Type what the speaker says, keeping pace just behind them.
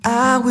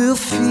I will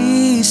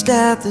feast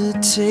at the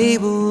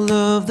table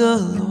of the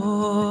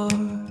Lord.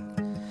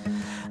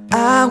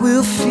 I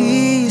will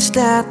feast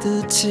at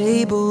the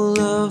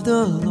table of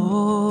the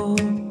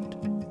Lord.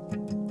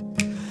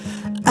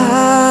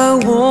 I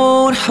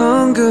won't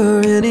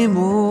hunger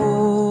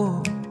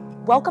anymore.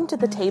 Welcome to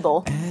The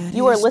Table.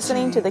 You are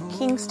listening to the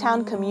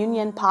Kingstown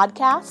Communion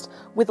podcast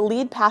with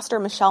lead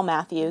pastor Michelle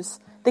Matthews.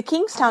 The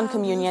Kingstown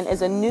Communion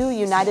is a new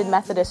United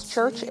Methodist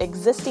church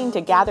existing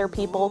to gather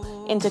people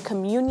into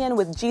communion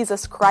with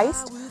Jesus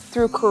Christ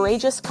through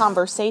courageous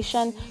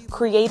conversation,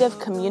 creative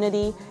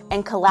community,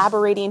 and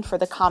collaborating for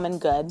the common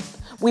good.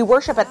 We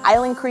worship at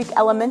Island Creek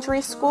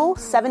Elementary School,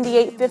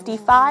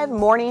 7855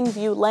 Morning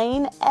View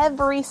Lane,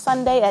 every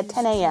Sunday at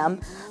 10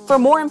 a.m. For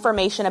more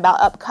information about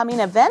upcoming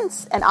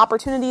events and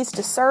opportunities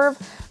to serve,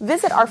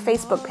 visit our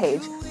Facebook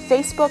page,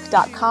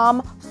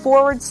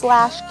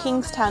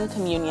 facebook.com/Kingstown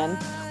Communion.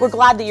 We're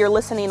glad that you're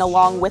listening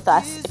along with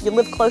us. If you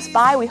live close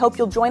by, we hope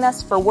you'll join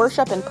us for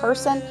worship in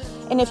person.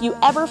 And if you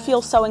ever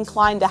feel so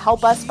inclined to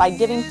help us by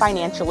giving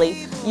financially,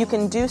 you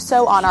can do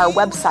so on our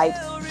website,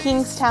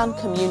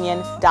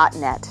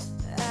 kingstowncommunion.net.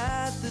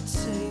 At the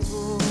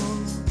table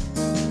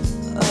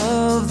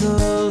of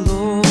the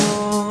Lord,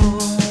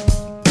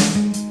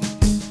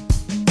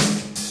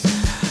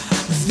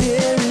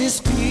 there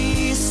is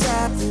peace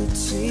at the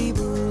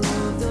table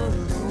of the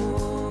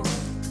Lord.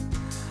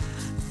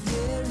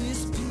 There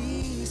is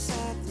peace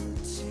at the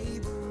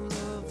table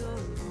of the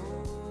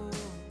Lord.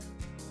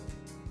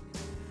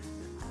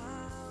 I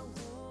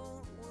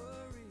won't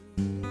worry.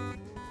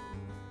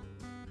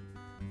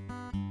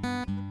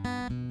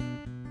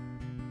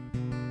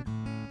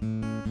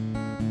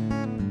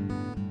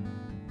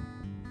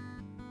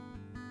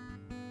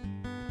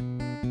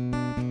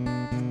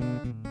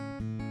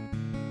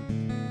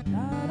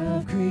 God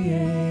of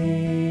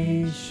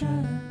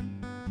creation,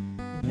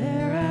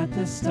 there at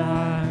the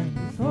start,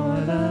 before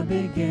the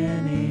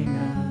beginning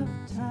of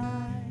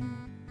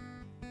time.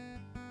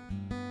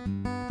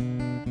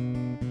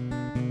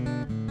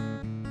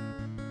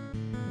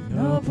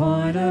 No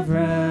point of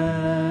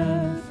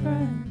reference,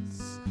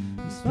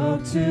 you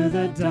spoke to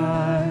the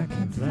dark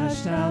and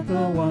fleshed out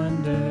the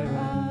wonder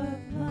of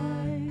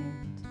light.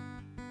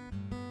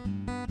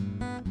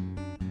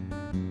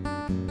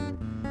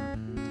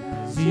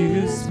 As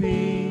you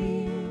speak,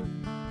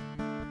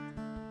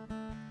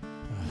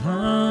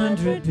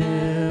 100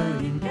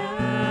 billion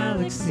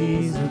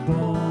galaxies are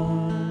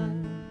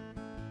born.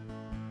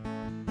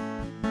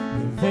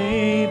 The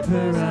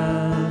vapor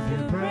of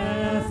your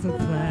breath, the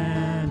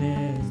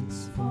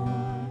planets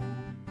form.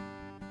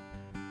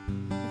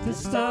 If the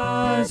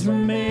stars were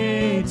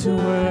made to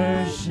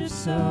worship,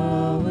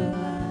 so will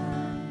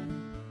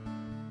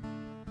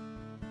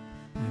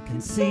I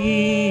can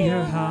see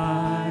your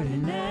heart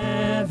in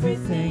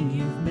everything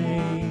you've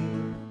made.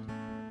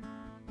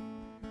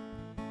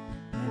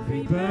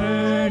 Every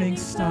burning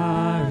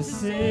star, a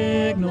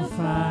signal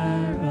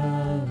fire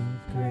of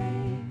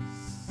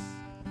grace.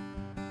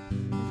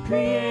 If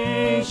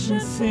creation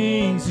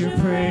sings your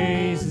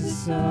praises,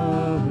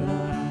 so will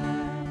I.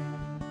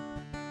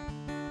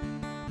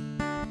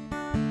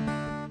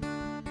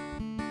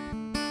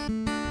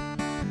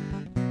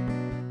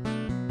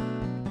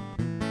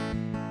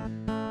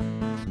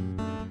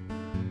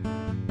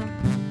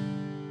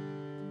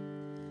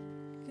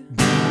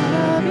 God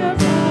of your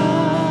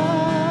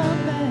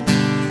promise,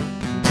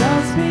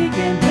 don't speak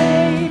in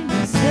vain,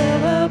 no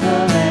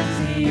syllable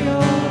empty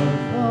your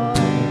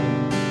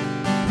voice.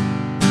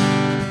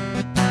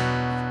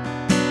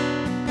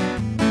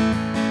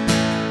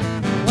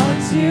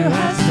 Once you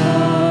have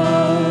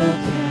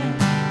spoken,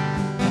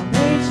 all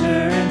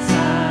nature and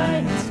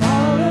science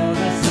follow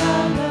the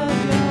sound of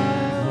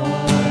your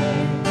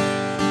voice.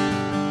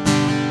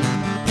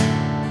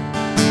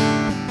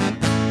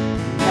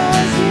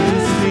 As you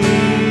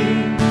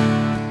speak,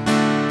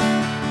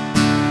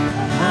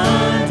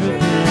 100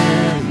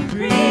 billion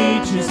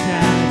creatures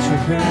catch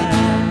your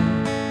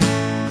breath,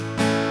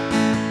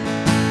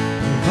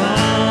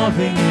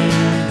 evolving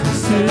in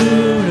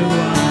pursuit of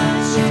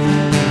what you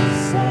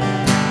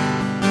said.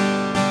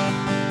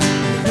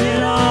 If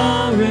it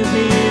all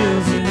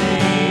reveals your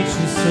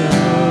nature, so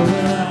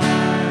will I.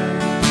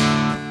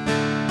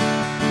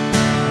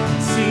 I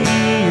can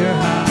see your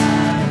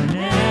heart in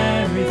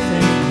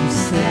everything you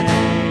say.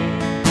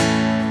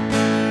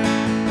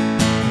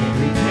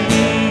 Every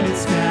painted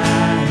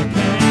sky, a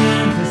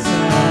canvas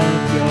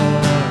of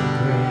your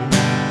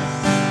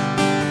grace.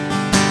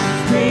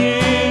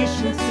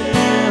 Creation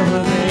still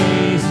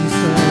obeys you,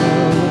 so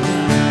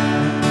will I.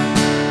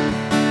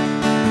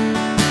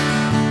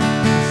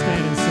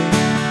 Stand and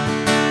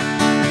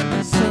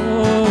sing, so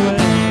will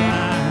I.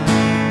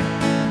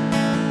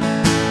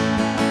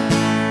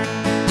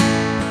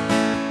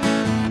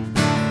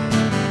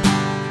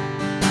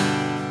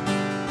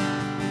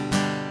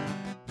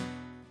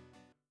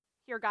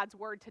 Hear God's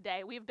word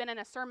today. We've been in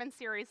a sermon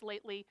series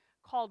lately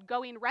called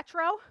Going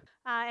Retro,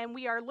 and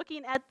we are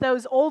looking at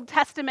those Old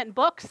Testament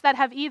books that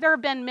have either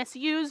been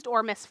misused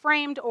or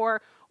misframed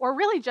or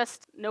really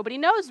just nobody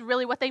knows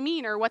really what they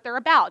mean or what they're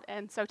about.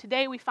 And so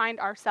today we find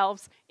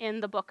ourselves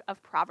in the book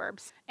of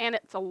Proverbs, and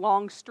it's a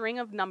long string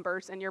of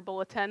numbers in your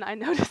bulletin, I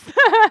noticed.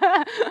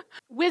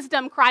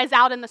 Wisdom cries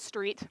out in the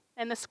street.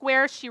 In the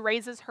square, she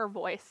raises her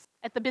voice.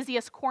 At the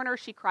busiest corner,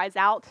 she cries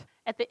out.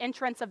 At the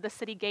entrance of the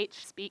city gate,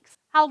 she speaks.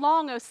 How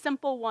long, O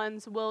simple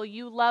ones, will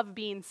you love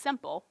being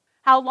simple?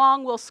 How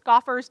long will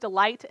scoffers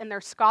delight in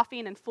their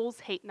scoffing and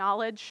fools hate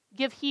knowledge?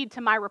 Give heed to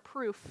my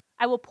reproof.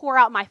 I will pour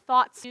out my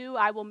thoughts to you.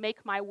 I will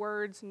make my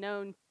words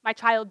known. My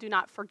child, do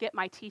not forget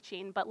my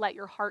teaching, but let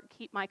your heart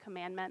keep my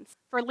commandments.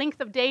 For length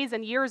of days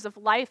and years of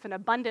life and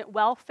abundant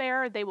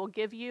welfare they will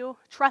give you.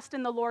 Trust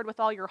in the Lord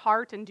with all your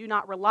heart and do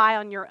not rely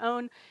on your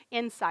own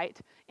insight.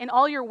 In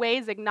all your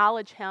ways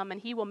acknowledge him, and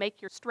he will make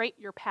straight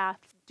your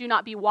paths. Do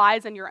not be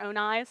wise in your own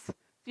eyes.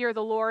 Fear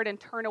the Lord and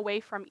turn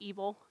away from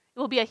evil. It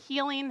will be a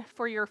healing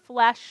for your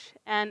flesh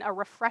and a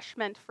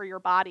refreshment for your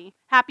body.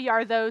 Happy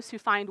are those who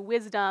find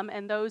wisdom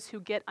and those who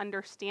get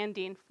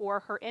understanding, for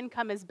her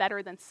income is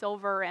better than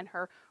silver and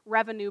her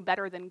revenue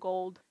better than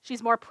gold.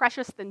 She's more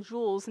precious than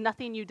jewels.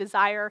 Nothing you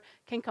desire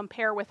can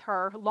compare with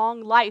her.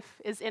 Long life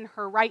is in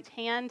her right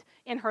hand.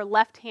 In her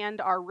left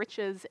hand are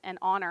riches and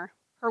honor.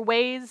 Her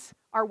ways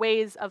are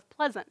ways of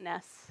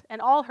pleasantness,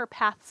 and all her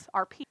paths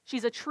are peace.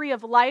 She's a tree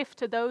of life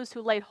to those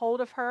who laid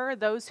hold of her.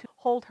 Those who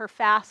hold her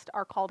fast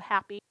are called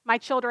happy. My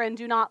children,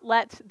 do not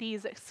let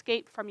these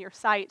escape from your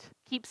sight.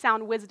 Keep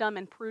sound wisdom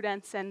and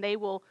prudence, and they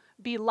will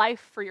be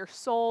life for your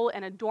soul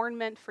and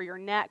adornment for your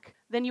neck.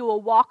 Then you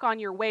will walk on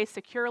your way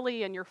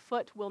securely, and your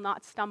foot will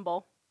not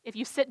stumble. If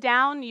you sit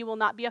down, you will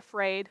not be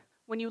afraid.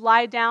 When you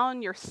lie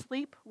down, your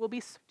sleep will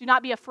be. Do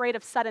not be afraid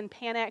of sudden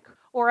panic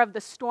or of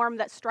the storm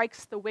that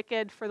strikes the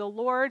wicked, for the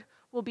Lord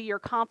will be your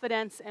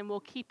confidence and will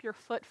keep your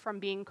foot from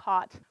being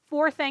caught.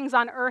 4 things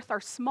on earth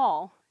are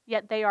small,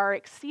 yet they are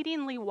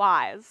exceedingly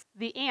wise.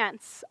 The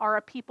ants are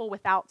a people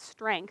without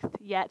strength,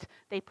 yet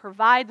they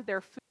provide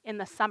their food in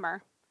the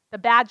summer. The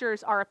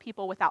badgers are a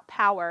people without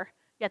power,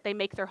 yet they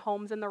make their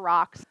homes in the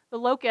rocks. The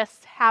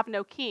locusts have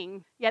no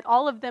king, yet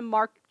all of them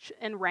march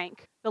in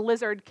rank. The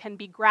lizard can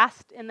be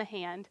grasped in the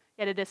hand,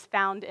 yet it is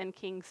found in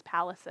kings'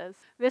 palaces.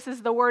 This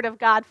is the word of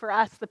God for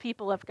us, the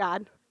people of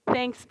God.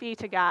 Thanks be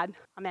to God.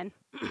 Amen.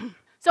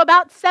 So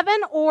about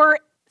 7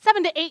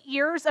 to 8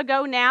 years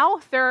ago now,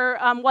 there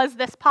was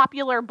this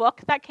popular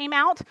book that came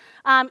out.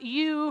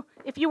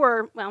 If you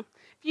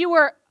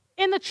were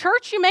in the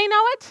church, you may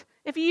know it.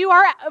 If you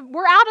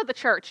were out of the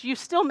church, you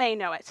still may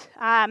know it.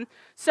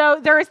 So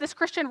there is this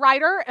Christian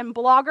writer and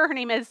blogger. Her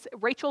name is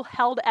Rachel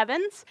Held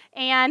Evans,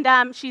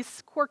 and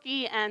she's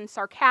quirky and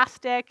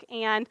sarcastic,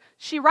 and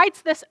she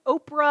writes this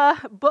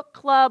Oprah book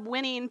club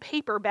winning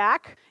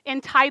paperback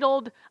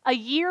entitled A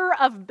Year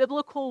of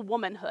Biblical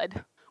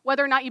Womanhood.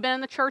 Whether or not you've been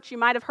in the church, you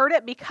might have heard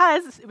it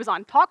because it was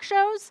on talk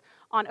shows,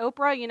 on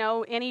Oprah. You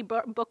know, any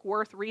book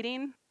worth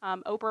reading,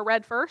 Oprah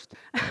read first.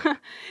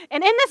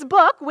 And in this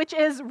book, which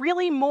is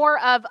really more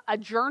of a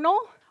journal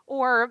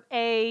or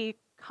a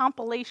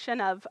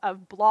compilation of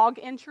blog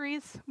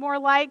entries, more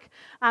like,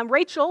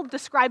 Rachel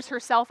describes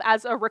herself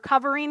as a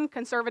recovering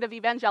conservative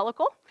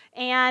evangelical,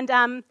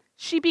 and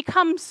she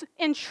becomes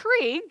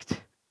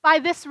intrigued by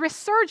this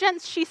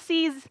resurgence she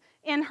sees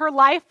in her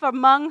life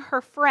among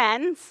her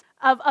friends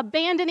of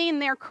abandoning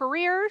their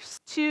careers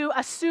to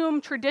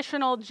assume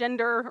traditional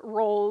gender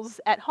roles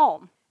at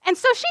home. And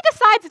so she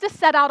decides to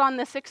set out on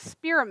this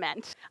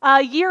experiment,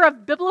 a year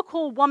of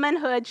biblical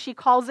womanhood, she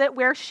calls it,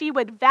 where she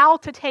would vow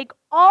to take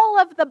all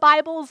of the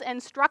Bible's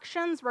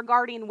instructions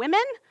regarding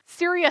women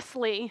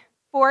seriously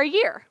for a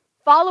year.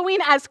 Following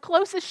as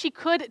close as she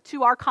could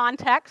to our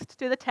context,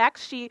 to the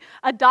text, she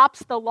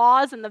adopts the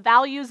laws and the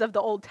values of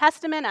the Old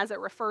Testament as it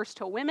refers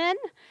to women,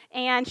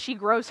 and she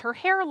grows her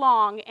hair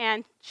long,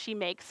 and she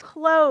makes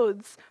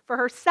clothes for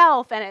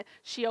herself, and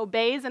she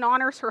obeys and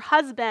honors her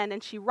husband,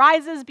 and she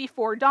rises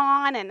before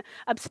dawn and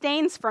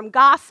abstains from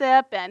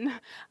gossip and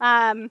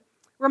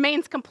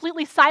remains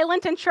completely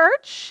silent in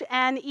church,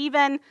 and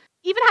even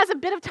has a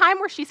bit of time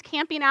where she's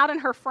camping out in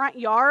her front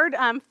yard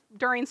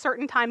during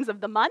certain times of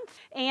the month.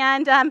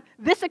 And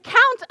this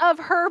account of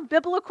her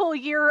biblical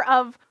year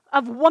of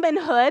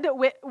womanhood,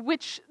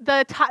 which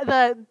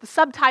the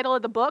subtitle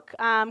of the book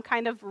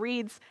kind of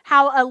reads,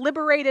 How a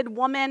Liberated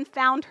Woman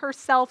Found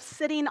Herself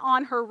Sitting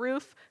on Her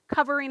Roof,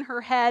 Covering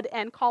Her Head,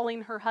 and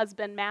Calling Her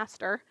Husband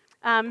Master.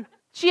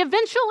 She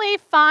eventually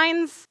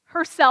finds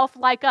herself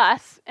like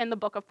us in the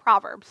book of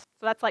Proverbs.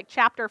 So that's like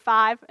chapter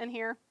 5 in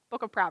here.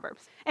 Book of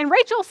Proverbs. And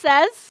Rachel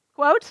says,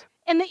 quote,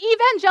 in the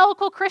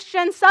evangelical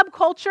Christian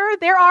subculture,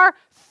 there are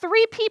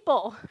 3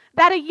 people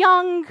that a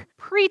young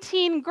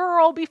preteen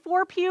girl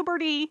before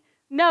puberty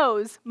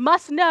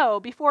must know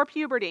before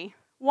puberty.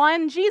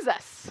 1,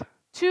 Jesus.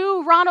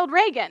 2, Ronald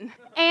Reagan.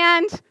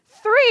 And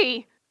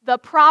 3, the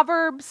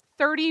Proverbs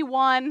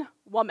 31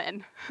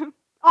 woman.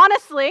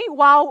 Honestly,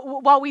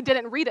 while we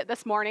didn't read it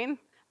this morning,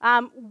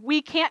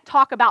 we can't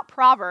talk about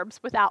Proverbs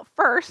without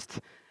first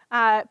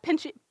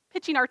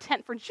pitching our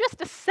tent for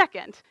just a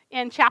second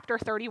in chapter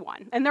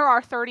 31. And there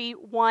are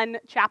 31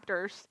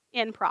 chapters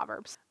in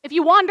Proverbs. If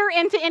you wander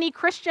into any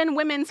Christian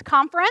women's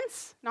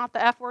conference, not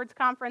the F words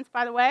conference,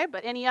 by the way,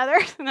 but any other,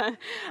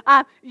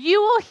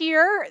 you will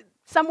hear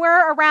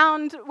somewhere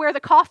around where the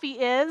coffee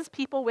is,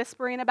 people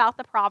whispering about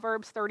the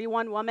Proverbs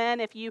 31 woman.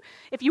 If you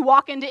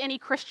walk into any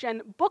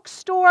Christian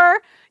bookstore,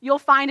 you'll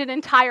find an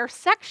entire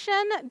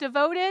section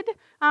devoted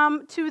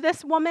to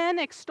this woman,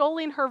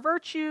 extolling her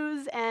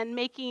virtues and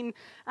making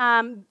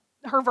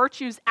her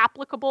virtues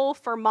applicable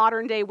for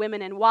modern day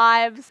women and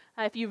wives.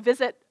 If you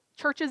visit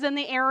churches in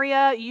the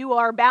area, you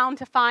are bound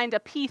to find a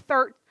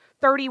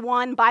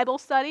P31 Bible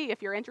study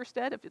if you're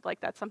interested, if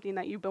that's something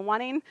that you've been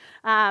wanting.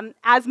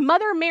 As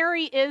Mother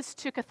Mary is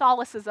to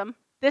Catholicism,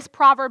 this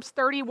Proverbs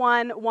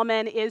 31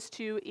 woman is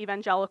to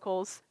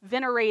evangelicals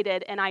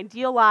venerated and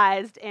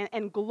idealized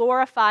and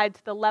glorified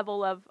to the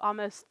level of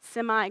almost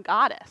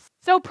semi-goddess.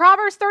 So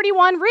Proverbs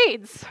 31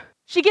 reads,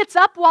 she gets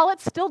up while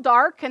it's still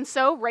dark, and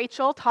so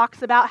Rachel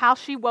talks about how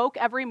she woke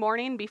every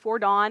morning before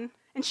dawn.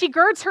 And she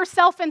girds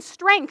herself in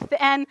strength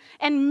and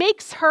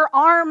makes her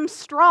arms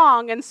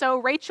strong. And so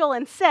Rachel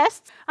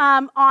insists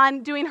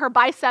on doing her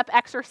bicep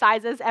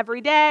exercises every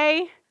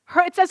day.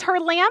 It says her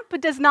lamp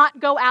does not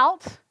go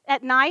out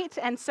at night,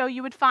 and so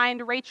you would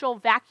find Rachel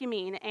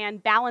vacuuming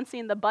and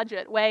balancing the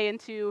budget way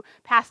into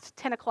past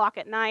 10 o'clock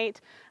at night.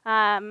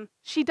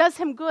 She does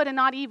him good and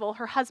not evil.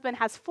 Her husband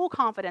has full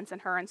confidence in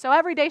her, and so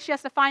every day she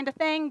has to find a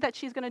thing that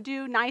she's going to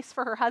do nice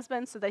for her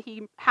husband so that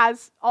he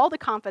has all the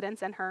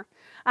confidence in her.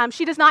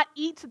 She does not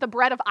eat the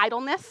bread of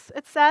idleness,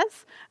 it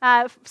says.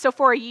 So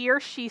for a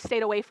year, she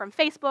stayed away from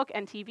Facebook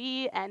and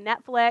TV and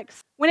Netflix.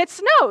 When it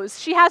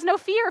snows, she has no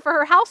fear for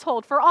her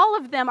household, for all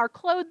of them are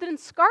clothed in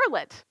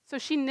scarlet. So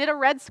she knit a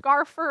red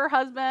scarf for her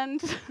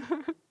husband.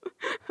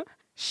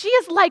 She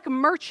is like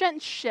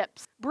merchant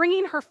ships,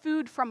 bringing her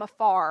food from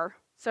afar.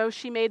 So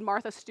she made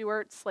Martha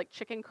Stewart's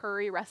chicken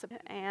curry recipe.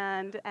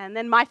 And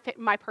then my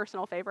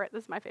personal favorite,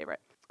 this is my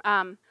favorite.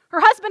 Her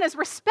husband is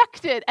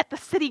respected at the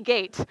city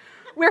gate,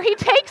 where he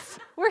takes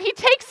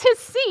his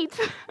seat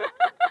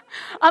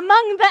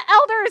among the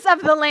elders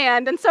of the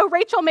land. And so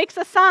Rachel makes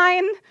a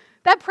sign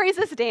that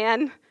praises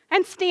Dan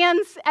and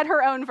stands at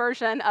her own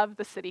version of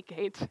the city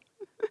gate.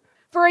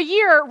 For a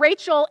year,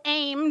 Rachel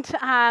aimed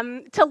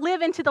to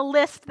live into the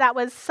list that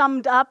was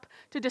summed up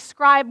to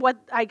describe what,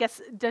 I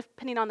guess,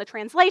 depending on the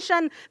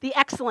translation, the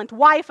excellent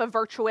wife, a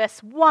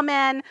virtuous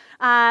woman,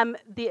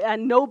 a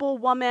noble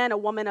woman, a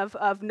woman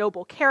of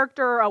noble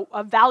character,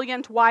 a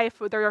valiant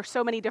wife. There are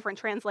so many different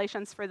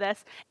translations for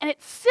this. And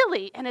it's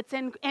silly, and it's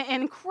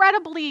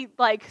incredibly,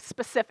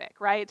 specific,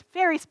 right?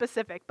 Very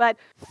specific. But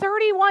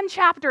 31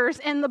 chapters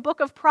in the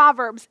book of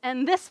Proverbs,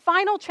 and this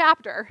final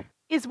chapter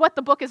is what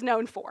the book is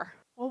known for.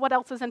 Well, what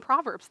else is in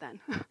Proverbs then?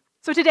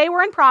 So today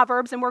we're in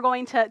Proverbs, and we're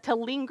going to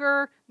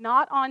linger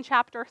not on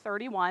chapter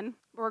 31.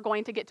 We're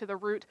going to get to the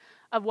root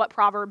of what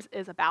Proverbs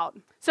is about.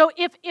 So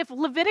if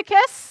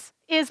Leviticus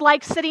is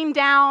like sitting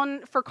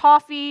down for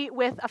coffee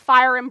with a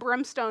fire and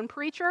brimstone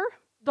preacher,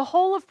 the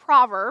whole of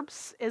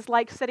Proverbs is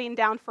like sitting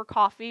down for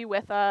coffee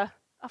with a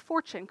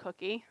fortune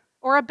cookie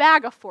or a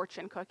bag of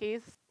fortune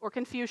cookies, or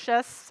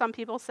Confucius, some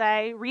people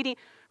say.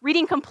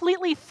 Reading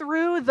completely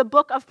through the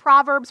book of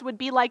Proverbs would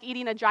be like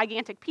eating a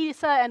gigantic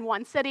pizza in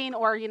one sitting,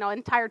 or an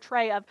entire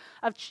tray of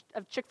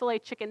Chick-fil-A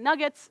chicken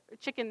nuggets,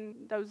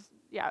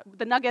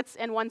 the nuggets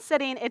in one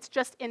sitting. It's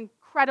just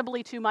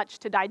incredibly too much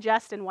to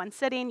digest in one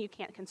sitting. You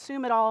can't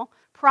consume it all.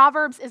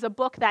 Proverbs is a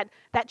book that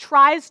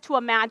tries to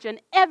imagine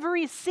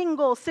every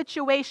single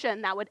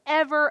situation that would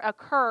ever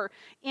occur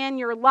in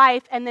your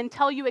life and then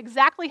tell you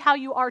exactly how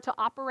you are to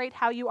operate,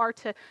 how you are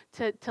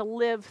to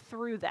live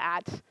through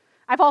that.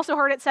 I've also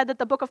heard it said that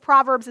the book of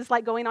Proverbs is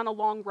like going on a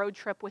long road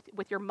trip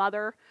with your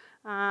mother.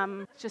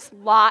 Just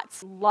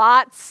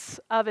lots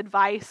of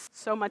advice,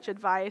 so much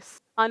advice,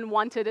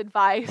 unwanted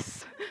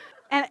advice.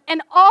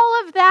 And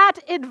all of that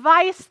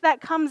advice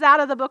that comes out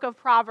of the book of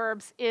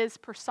Proverbs is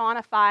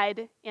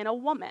personified in a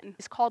woman.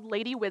 It's called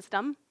Lady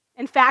Wisdom.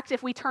 In fact,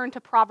 if we turn to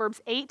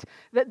Proverbs 8,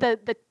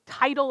 the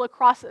title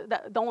across,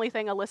 the only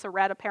thing Alyssa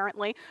read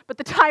apparently, but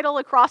the title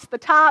across the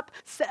top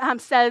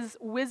says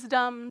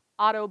Wisdom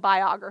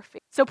Autobiography.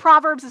 So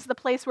Proverbs is the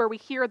place where we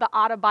hear the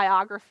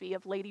autobiography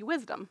of Lady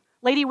Wisdom.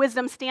 Lady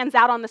Wisdom stands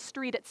out on the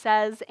street, it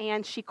says,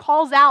 and she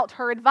calls out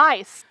her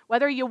advice,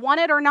 whether you want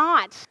it or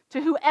not,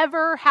 to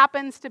whoever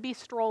happens to be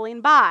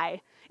strolling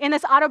by. In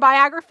this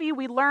autobiography,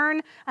 we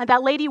learn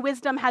that Lady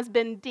Wisdom has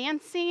been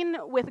dancing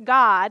with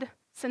God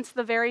since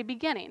the very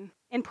beginning.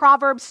 In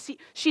Proverbs,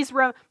 she's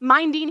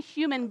reminding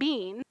human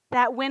beings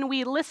that when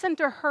we listen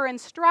to her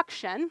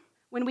instruction,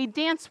 when we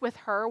dance with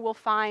her, we'll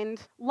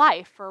find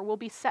life, or we'll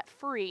be set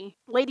free.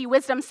 Lady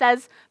Wisdom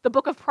says the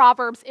book of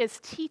Proverbs is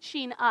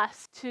teaching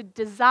us to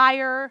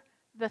desire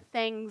the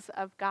things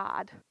of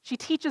God. She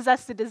teaches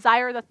us to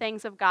desire the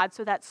things of God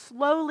so that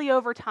slowly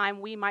over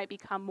time we might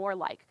become more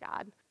like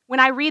God. When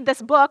I read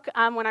this book,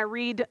 when I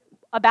read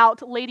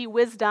about Lady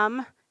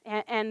Wisdom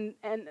and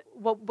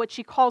what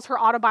she calls her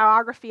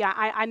autobiography,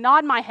 I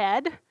nod my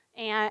head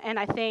and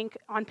I think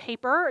on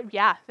paper,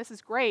 yeah, this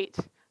is great.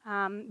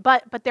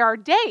 But there are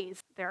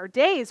days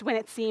when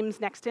it seems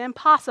next to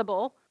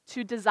impossible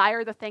to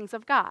desire the things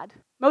of God.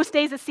 Most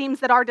days it seems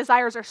that our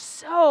desires are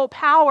so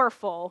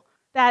powerful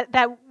that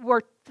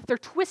they're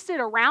twisted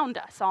around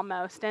us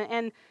almost,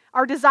 and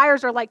our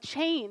desires are like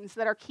chains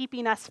that are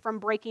keeping us from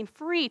breaking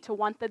free to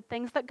want the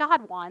things that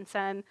God wants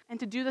and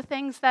to do the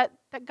things that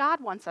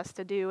God wants us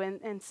to do.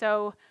 And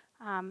so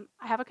I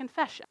have a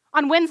confession.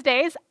 On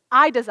Wednesdays,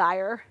 I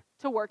desire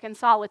to work in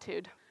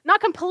solitude.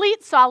 Not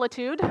complete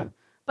solitude,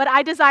 but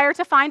I desire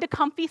to find a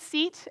comfy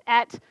seat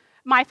at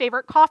my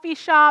favorite coffee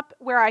shop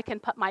where I can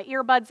put my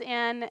earbuds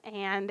in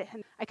and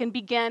I can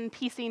begin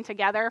piecing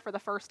together for the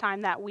first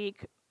time that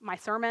week my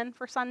sermon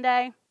for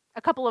Sunday.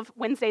 A couple of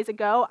Wednesdays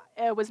ago,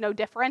 it was no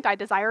different. I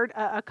desired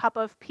a cup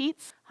of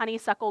Pete's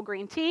honeysuckle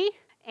green tea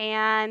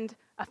and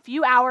a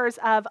few hours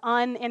of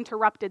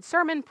uninterrupted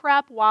sermon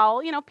prep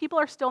while, people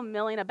are still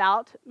milling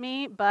about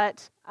me,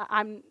 but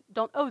I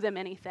don't owe them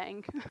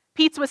anything.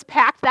 Pete's was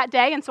packed that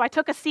day, and so I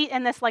took a seat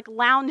in this like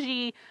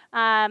loungy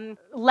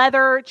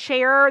leather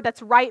chair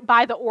that's right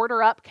by the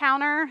order up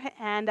counter,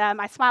 and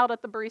I smiled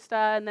at the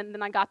barista, and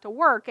then I got to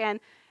work, and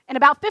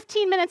about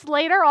 15 minutes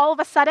later, all of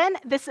a sudden,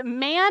 this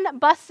man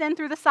busts in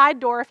through the side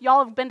door. If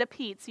y'all have been to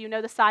Pete's, you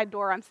know the side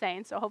door I'm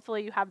saying, so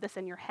hopefully you have this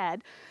in your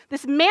head.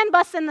 This man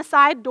busts in the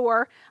side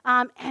door,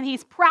 and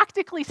he's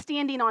practically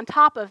standing on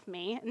top of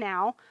me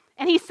now,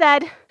 and he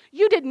said,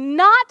 "You did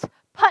not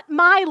put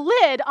my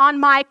lid on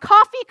my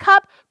coffee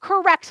cup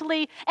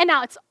correctly, and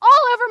now it's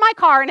all over my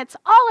car, and it's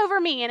all over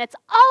me, and it's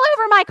all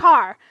over my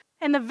car."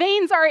 And the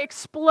veins are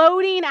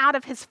exploding out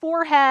of his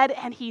forehead,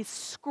 and he's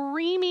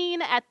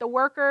screaming at the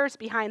workers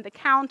behind the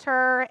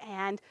counter.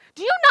 And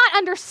do you not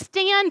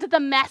understand the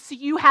mess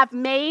you have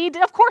made?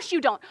 Of course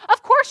you don't.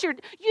 Of course you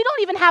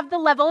don't even have the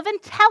level of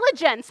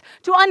intelligence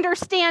to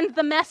understand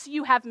the mess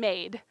you have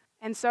made.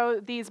 And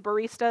so these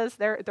baristas,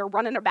 they're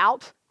running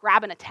about,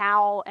 grabbing a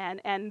towel,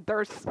 and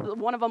there's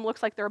one of them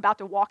looks like they're about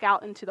to walk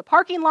out into the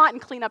parking lot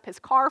and clean up his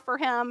car for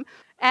him.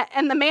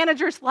 And the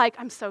manager's like,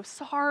 I'm so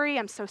sorry,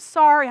 I'm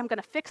going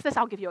to fix this,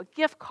 I'll give you a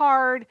gift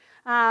card.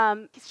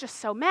 He's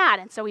just so mad.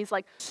 And so he's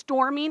like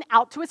storming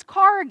out to his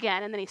car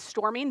again, and then he's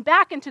storming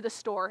back into the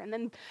store, and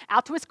then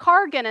out to his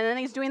car again, and then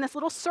he's doing this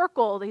little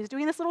circle,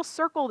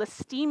 this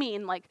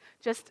steaming, like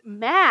just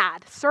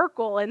mad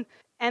circle.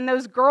 And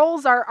those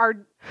girls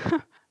are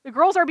the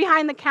girls are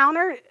behind the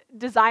counter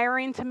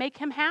desiring to make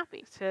him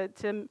happy,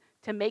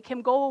 to make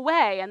him go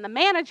away. And the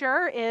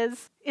manager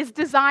is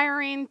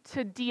desiring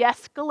to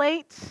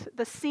de-escalate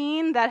the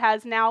scene that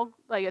has now,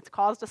 it's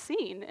caused a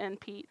scene in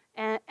Pete.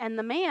 And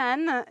the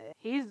man,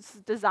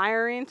 he's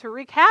desiring to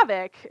wreak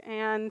havoc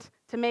and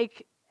to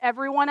make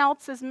everyone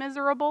else as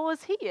miserable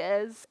as he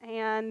is.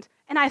 And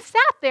I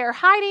sat there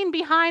hiding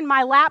behind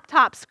my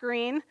laptop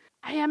screen.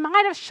 I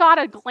might have shot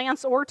a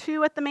glance or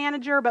two at the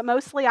manager, but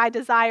mostly I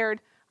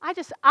desired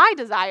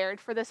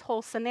for this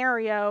whole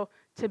scenario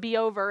to be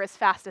over as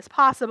fast as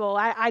possible.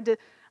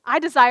 I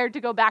desired to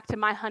go back to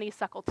my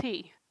honeysuckle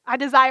tea. I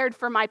desired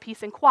for my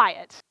peace and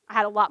quiet. I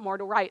had a lot more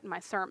to write in my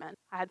sermon.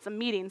 I had some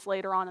meetings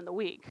later on in the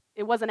week.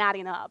 It wasn't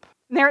adding up.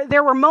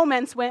 There were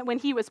moments when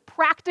he was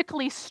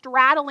practically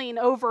straddling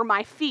over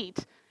my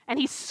feet, and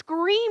he's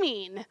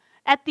screaming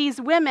at these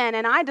women,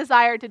 and I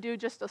desired to do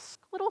just a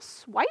little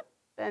swipe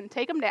and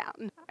take him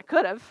down. I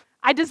could have.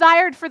 I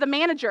desired for the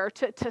manager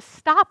to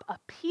stop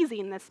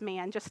appeasing this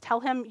man. Just tell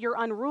him you're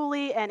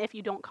unruly, and if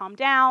you don't calm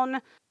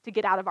down, to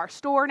get out of our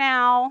store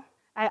now.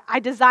 I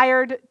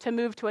desired to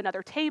move to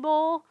another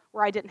table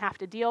where I didn't have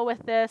to deal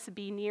with this,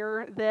 be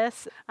near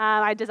this.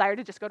 I desired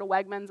to just go to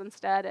Wegmans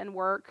instead and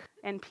work.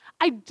 And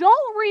I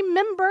don't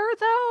remember,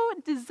 though,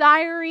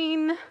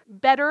 desiring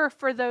better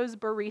for those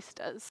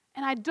baristas.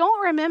 And I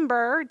don't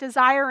remember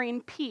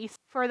desiring peace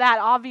for that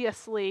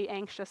obviously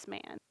anxious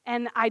man.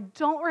 And I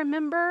don't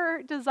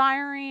remember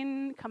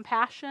desiring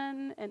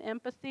compassion and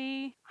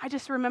empathy. I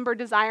just remember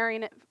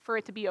desiring it for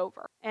it to be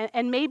over.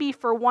 And maybe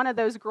for one of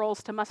those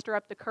girls to muster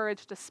up the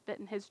courage to spit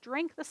in his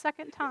drink the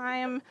second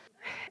time.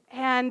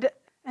 And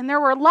there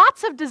were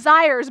lots of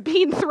desires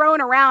being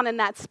thrown around in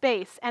that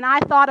space. And I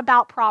thought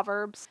about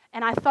Proverbs,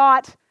 and I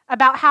thought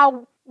about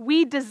how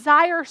we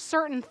desire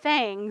certain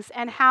things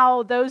and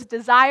how those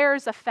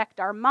desires affect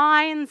our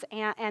minds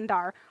and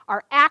our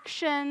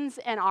actions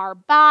and our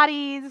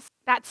bodies.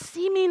 That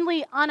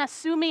seemingly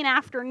unassuming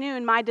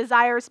afternoon, my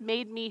desires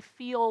made me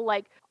feel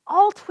like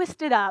all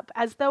twisted up,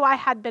 as though I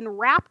had been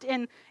wrapped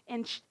in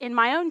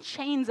my own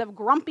chains of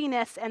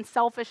grumpiness and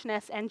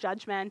selfishness and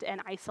judgment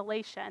and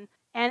isolation.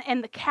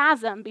 And the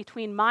chasm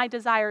between my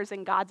desires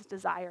and God's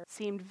desires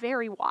seemed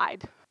very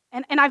wide.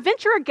 And I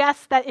venture a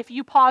guess that if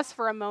you pause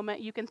for a moment,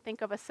 you can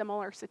think of a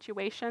similar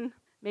situation.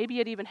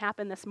 Maybe it even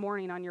happened this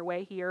morning on your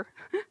way here,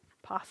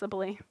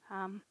 possibly.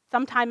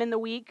 Sometime in the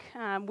week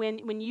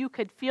when you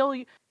could feel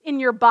in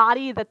your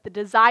body that the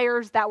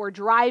desires that were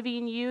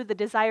driving you, the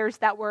desires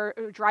that were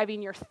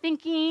driving your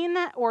thinking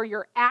or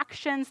your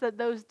actions, that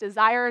those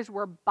desires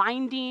were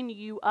binding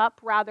you up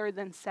rather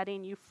than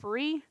setting you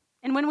free.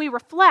 And when we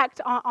reflect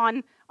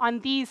on on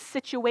these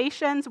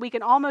situations, we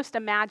can almost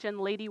imagine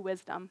Lady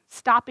Wisdom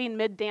stopping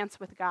mid-dance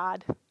with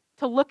God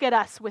to look at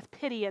us with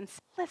pity and say,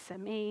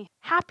 listen, me,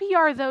 happy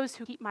are those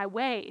who keep my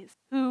ways,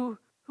 who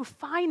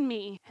find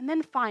me and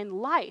then find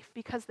life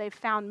because they've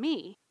found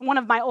me. One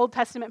of my Old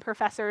Testament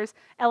professors,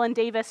 Ellen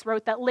Davis,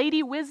 wrote that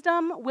Lady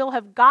Wisdom will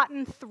have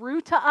gotten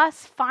through to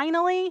us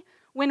finally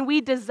when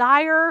we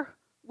desire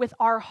with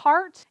our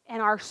heart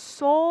and our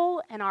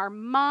soul and our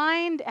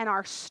mind and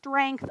our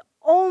strength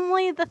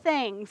only the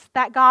things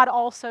that God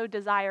also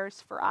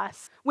desires for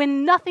us.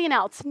 When nothing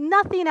else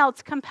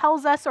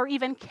compels us or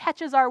even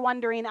catches our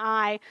wondering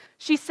eye.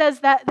 She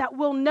says that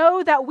we'll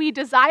know that we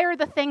desire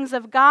the things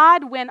of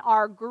God when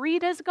our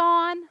greed is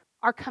gone,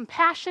 our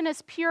compassion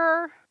is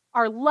pure,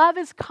 our love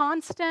is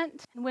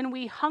constant, and when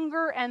we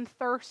hunger and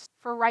thirst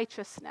for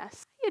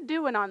righteousness. How you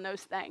doing on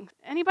those things?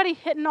 Anybody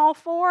hitting all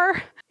four?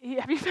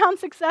 Have you found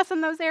success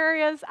in those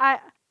areas?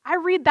 I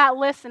read that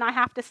list and I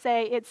have to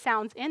say it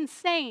sounds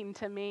insane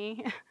to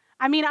me.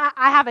 I mean, I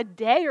have a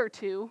day or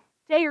two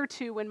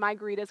when my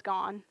greed is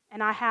gone,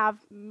 and I have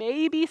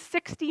maybe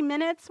 60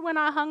 minutes when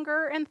I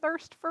hunger and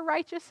thirst for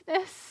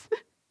righteousness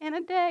in a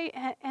day,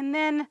 and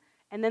then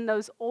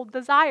those old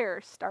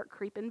desires start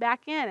creeping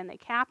back in, and they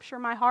capture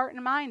my heart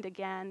and mind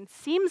again.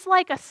 Seems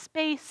like a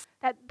space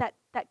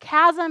that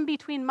chasm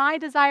between my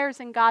desires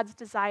and God's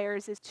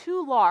desires is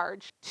too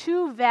large,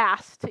 too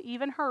vast to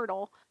even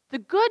hurdle. The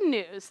good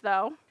news,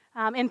 though,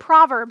 in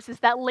Proverbs is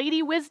that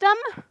Lady Wisdom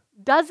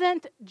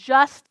doesn't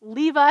just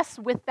leave us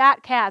with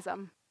that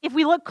chasm. If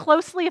we look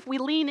closely, if we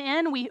lean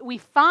in, we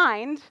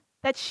find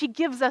that she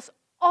gives us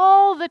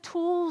all the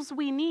tools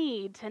we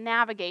need to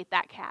navigate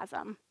that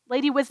chasm.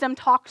 Lady Wisdom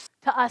talks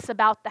to us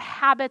about the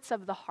habits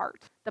of the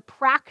heart, the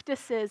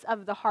practices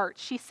of the heart.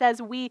 She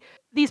says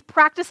these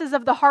practices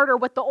of the heart are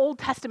what the Old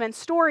Testament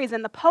stories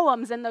and the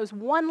poems and those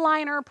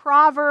one-liner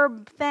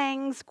proverb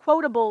things,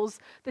 quotables,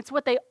 that's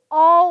what they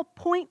all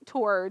point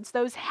towards,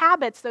 those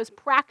habits, those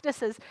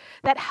practices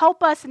that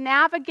help us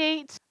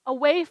navigate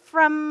away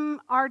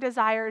from our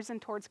desires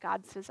and towards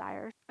God's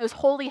desires. Those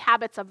holy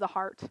habits of the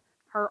heart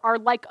are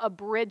like a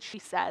bridge, she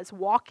says,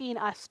 walking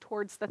us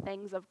towards the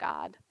things of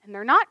God. And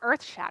they're not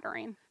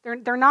earth-shattering. They're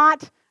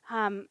not,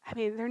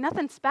 they're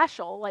nothing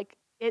special. Like,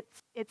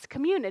 it's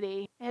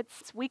community.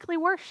 It's weekly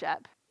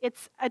worship.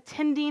 It's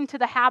attending to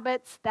the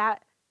habits that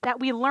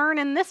we learn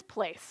in this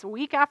place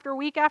week after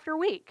week after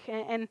week.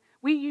 And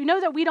we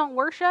that we don't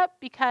worship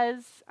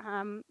because,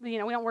 we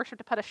don't worship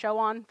to put a show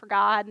on for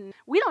God. And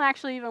we don't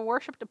actually even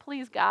worship to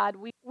please God.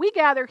 We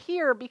gather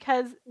here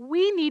because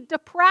we need to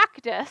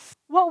practice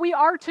what we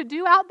are to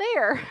do out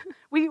there.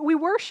 We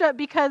worship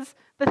because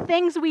the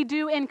things we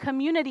do in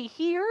community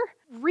here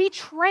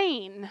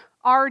retrain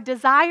our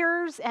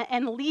desires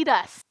and lead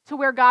us to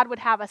where God would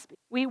have us be.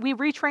 We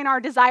retrain our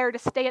desire to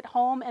stay at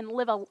home and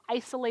live an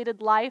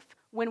isolated life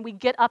when we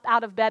get up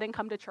out of bed and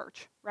come to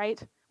church,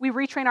 right? We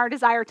retrain our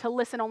desire to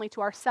listen only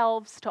to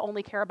ourselves, to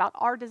only care about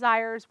our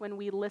desires when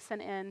we listen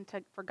in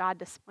for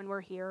God when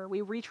we're here.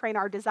 We retrain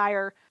our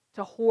desire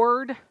to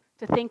hoard,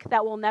 to think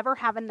that we'll never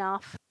have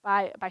enough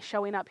by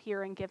showing up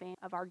here and giving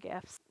of our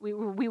gifts. We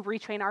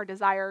retrain our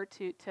desire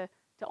to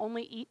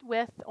only eat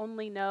with,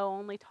 only know,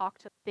 only talk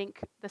to, think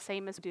the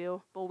same as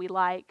do, but we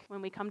like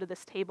when we come to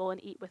this table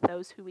and eat with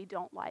those who we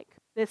don't like.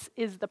 This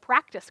is the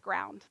practice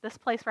ground. This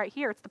place right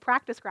here, it's the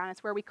practice ground.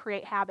 It's where we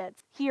create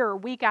habits here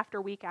week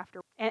after week after.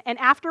 And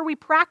after we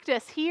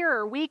practice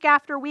here week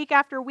after week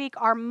after week,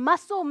 our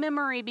muscle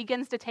memory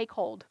begins to take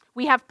hold.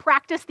 We have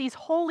practiced these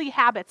holy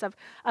habits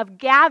of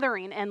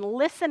gathering and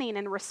listening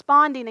and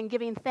responding and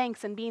giving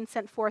thanks and being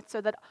sent forth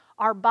so that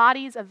our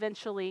bodies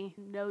eventually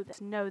know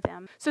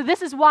them. So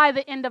this is why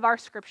the end of our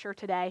scripture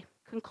today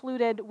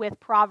concluded with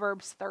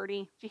Proverbs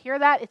 30. Did you hear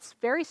that? It's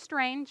very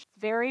strange,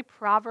 very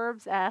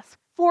Proverbs-esque.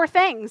 4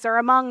 things are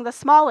among the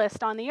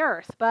smallest on the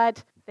earth,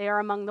 but they are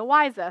among the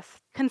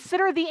wisest.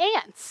 Consider the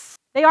ants.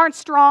 They aren't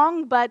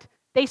strong, but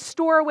they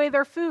store away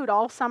their food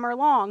all summer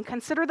long.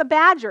 Consider the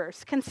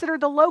badgers. Consider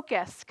the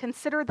locusts.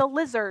 Consider the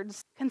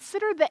lizards.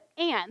 Consider the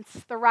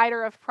ants, the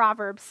writer of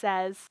Proverbs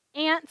says.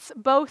 Ants,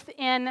 both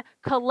in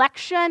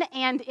collection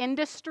and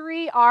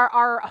industry,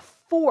 are a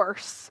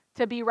force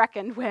to be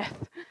reckoned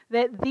with.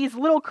 That these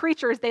little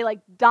creatures, they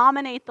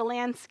dominate the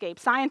landscape.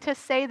 Scientists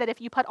say that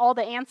if you put all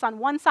the ants on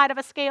one side of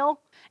a scale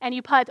and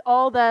you put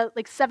all the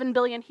 7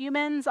 billion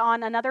humans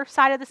on another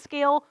side of the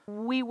scale,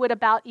 we would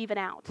about even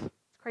out.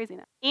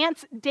 Craziness.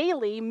 Ants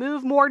daily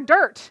move more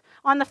dirt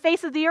on the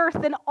face of the earth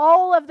than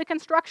all of the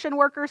construction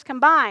workers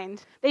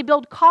combined. They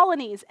build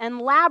colonies and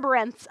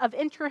labyrinths of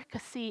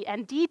intricacy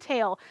and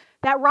detail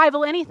that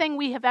rival anything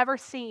we have ever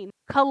seen.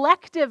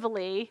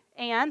 Collectively,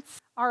 ants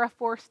are a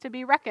force to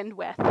be reckoned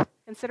with.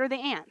 Consider the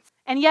ants.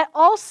 And yet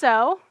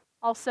also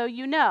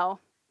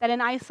that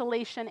in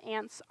isolation,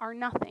 ants are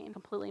nothing. You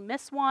completely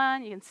miss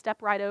one, you can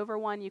step right over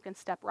one, you can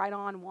step right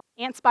on one.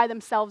 Ants by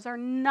themselves are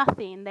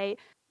nothing. They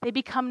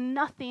become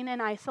nothing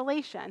in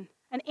isolation.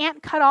 An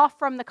ant cut off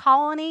from the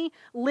colony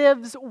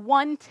lives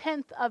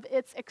 1/10 of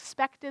its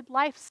expected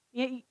life.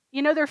 You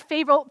know their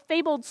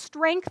fabled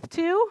strength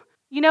too?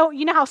 You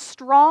know how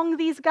strong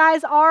these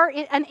guys are?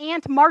 An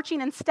ant marching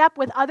in step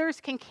with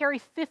others can carry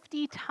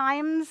 50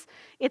 times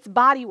its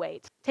body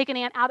weight. Take an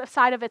ant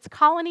outside of its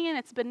colony, and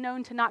it's been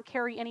known to not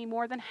carry any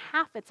more than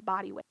half its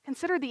body weight.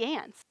 Consider the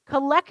ants.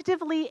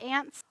 Collectively,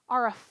 ants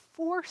are a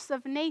force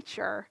of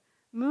nature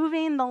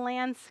moving the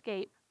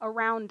landscape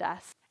around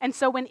us. And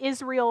so when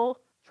Israel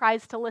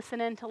tries to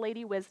listen in to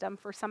Lady Wisdom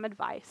for some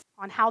advice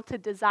on how to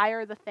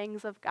desire the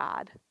things of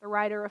God, the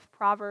writer of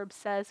Proverbs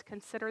says,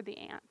 consider the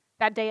ant.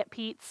 That day at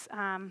Pete's,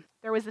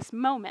 there was this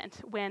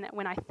moment when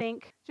I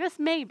think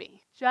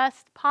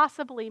just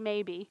possibly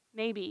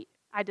maybe,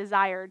 I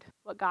desired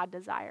what God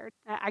desired.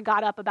 I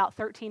got up about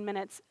 13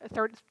 minutes,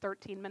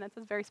 13 minutes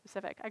is very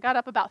specific. I got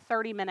up about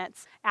 30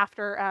 minutes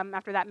after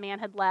that man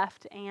had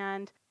left,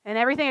 and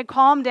everything had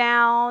calmed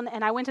down,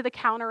 and I went to the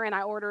counter and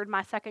I ordered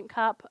my second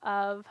cup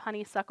of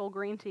honeysuckle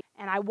green tea.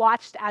 And I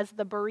watched as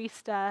the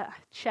barista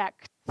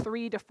checked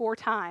 3 to 4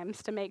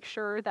 times to make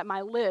sure that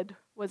my lid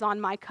was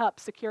on my cup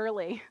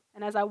securely.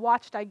 And as I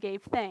watched, I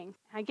gave thanks.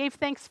 I gave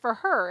thanks for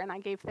her, and I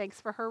gave thanks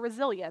for her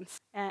resilience.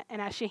 And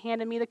as she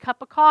handed me the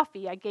cup of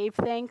coffee, I gave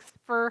thanks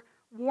for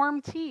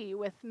warm tea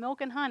with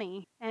milk and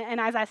honey. And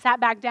as I sat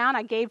back down,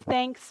 I gave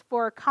thanks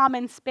for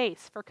common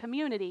space, for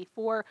community,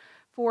 for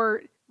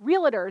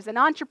realtors and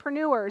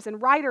entrepreneurs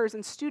and writers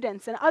and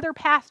students and other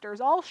pastors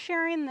all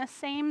sharing the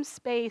same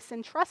space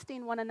and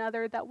trusting one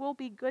another that we'll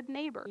be good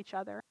neighbors to each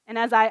other. And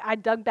as I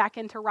dug back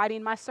into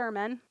writing my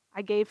sermon,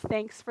 I gave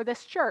thanks for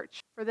this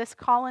church, for this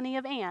colony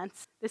of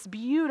ants, this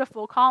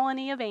beautiful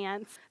colony of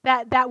ants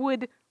that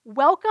would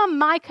welcome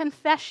my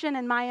confession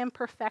and my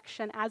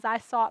imperfection as I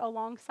sought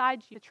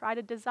alongside you to try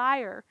to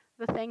desire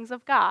the things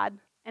of God.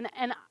 And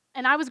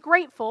I was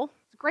grateful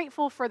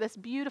for this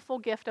beautiful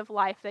gift of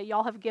life that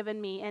y'all have given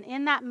me. And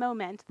in that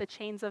moment, the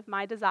chains of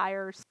my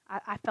desires,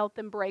 I felt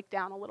them break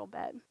down a little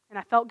bit. And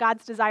I felt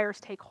God's desires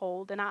take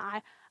hold. And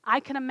I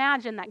can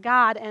imagine that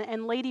God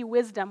and Lady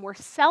Wisdom were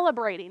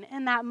celebrating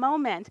in that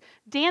moment,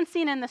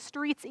 dancing in the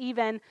streets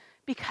even,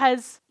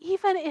 because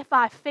even if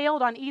I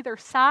failed on either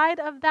side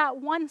of that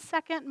 1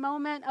 second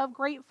moment of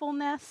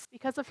gratefulness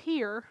because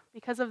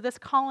of this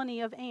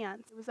colony of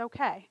ants, it was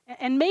okay.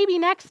 And maybe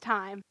next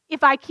time,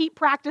 if I keep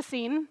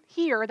practicing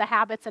here the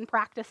habits and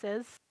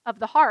practices of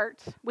the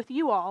heart with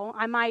you all,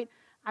 I might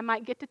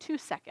get to 2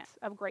 seconds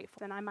of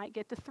gratefulness, and I might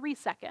get to 3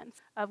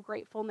 seconds of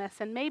gratefulness,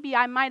 and maybe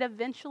I might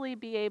eventually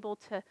be able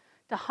to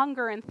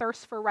hunger and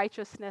thirst for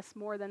righteousness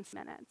more than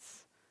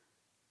minutes.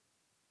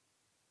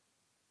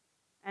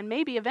 And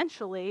maybe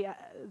eventually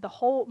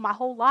my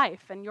whole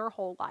life and your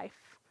whole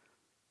life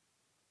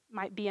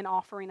might be an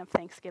offering of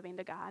thanksgiving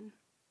to God.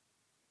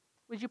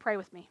 Would you pray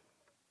with me?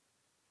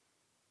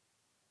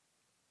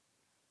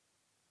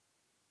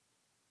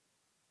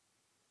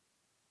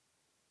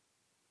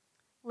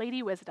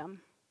 Lady Wisdom,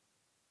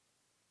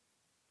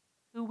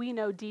 who we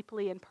know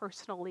deeply and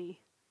personally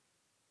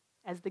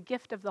as the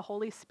gift of the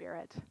Holy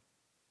Spirit,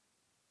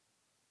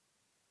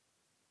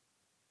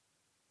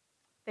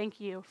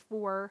 thank you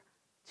for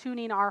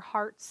tuning our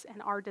hearts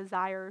and our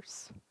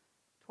desires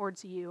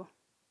towards you.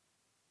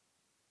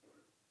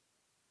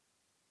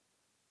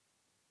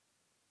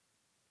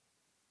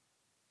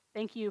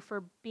 Thank you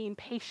for being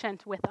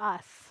patient with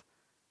us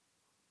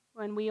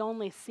when we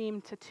only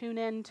seem to tune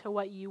in to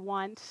what you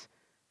want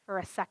for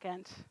a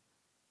second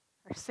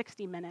or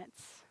 60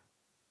 minutes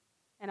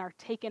and are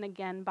taken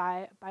again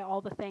by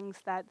all the things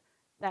that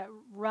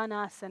run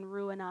us and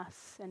ruin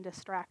us and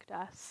distract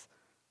us.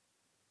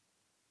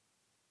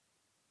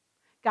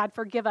 God,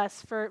 forgive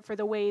us for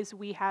the ways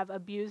we have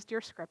abused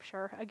your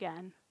scripture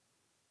again,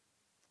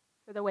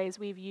 for the ways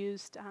we've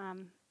used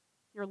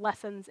your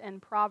lessons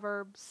in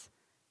Proverbs,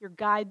 your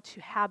guide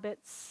to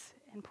habits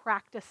and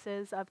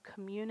practices of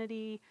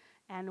community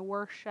and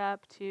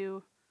worship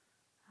to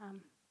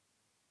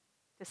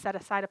set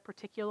aside a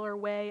particular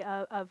way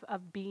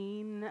of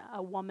being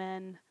a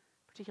woman,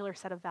 a particular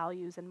set of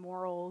values and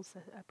morals,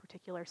 a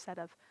particular set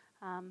of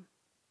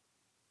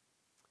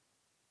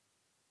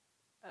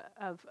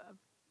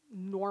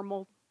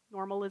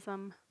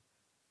normalism,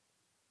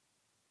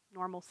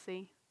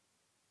 normalcy.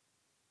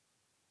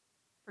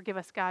 Forgive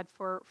us, God,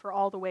 for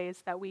all the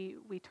ways that we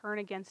turn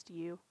against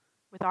you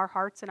with our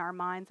hearts and our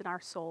minds and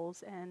our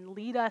souls, and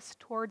lead us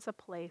towards a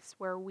place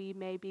where we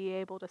may be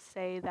able to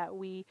say that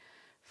we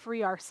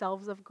free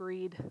ourselves of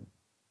greed,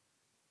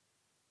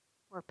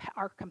 where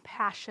our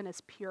compassion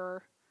is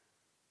pure,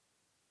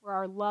 where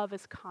our love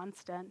is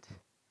constant,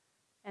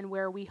 and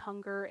where we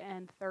hunger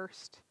and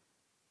thirst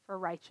for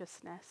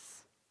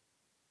righteousness.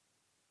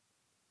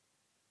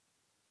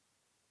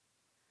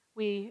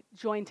 We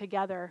join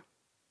together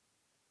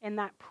in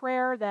that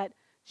prayer that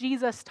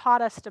Jesus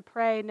taught us to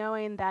pray,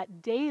 knowing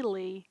that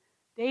daily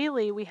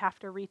we have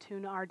to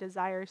retune our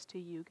desires to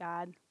you,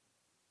 God.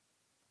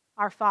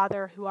 Our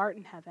Father who art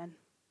in heaven,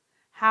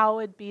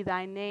 hallowed be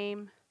thy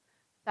name.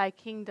 Thy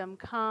kingdom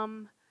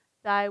come,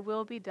 thy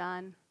will be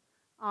done,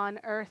 on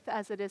earth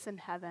as it is in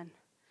heaven.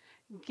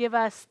 Give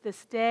us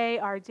this day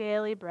our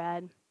daily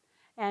bread,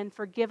 and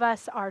forgive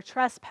us our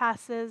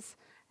trespasses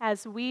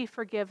as we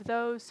forgive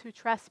those who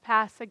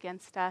trespass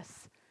against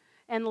us.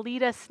 And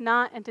lead us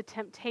not into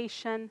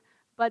temptation,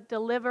 but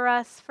deliver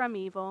us from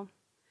evil.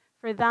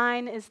 For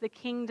thine is the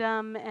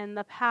kingdom and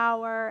the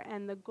power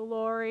and the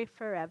glory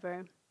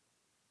forever.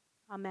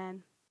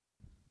 Amen.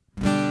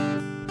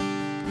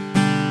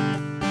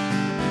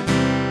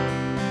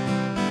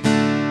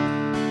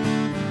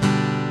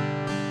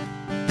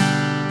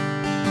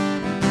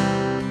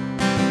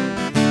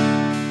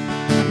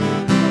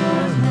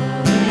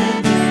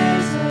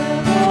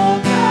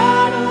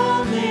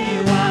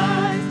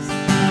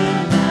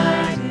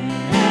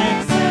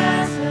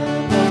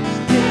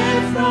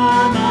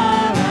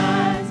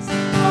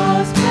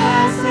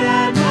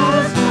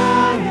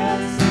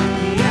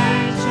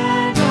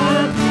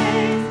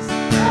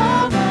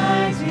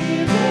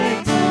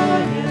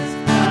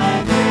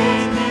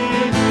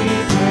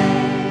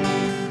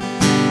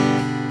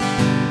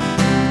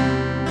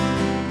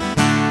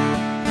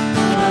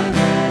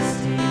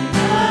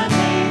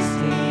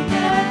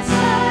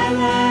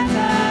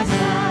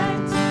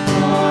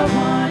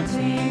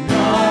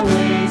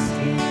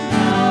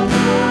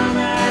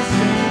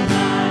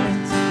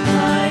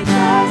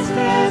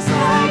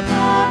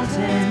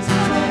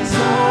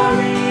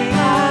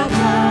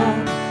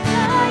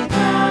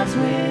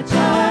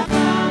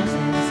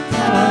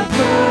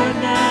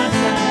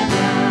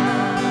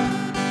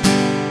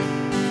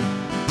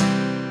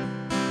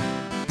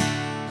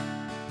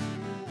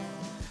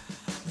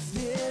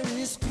 There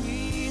is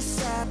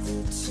peace at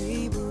the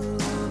table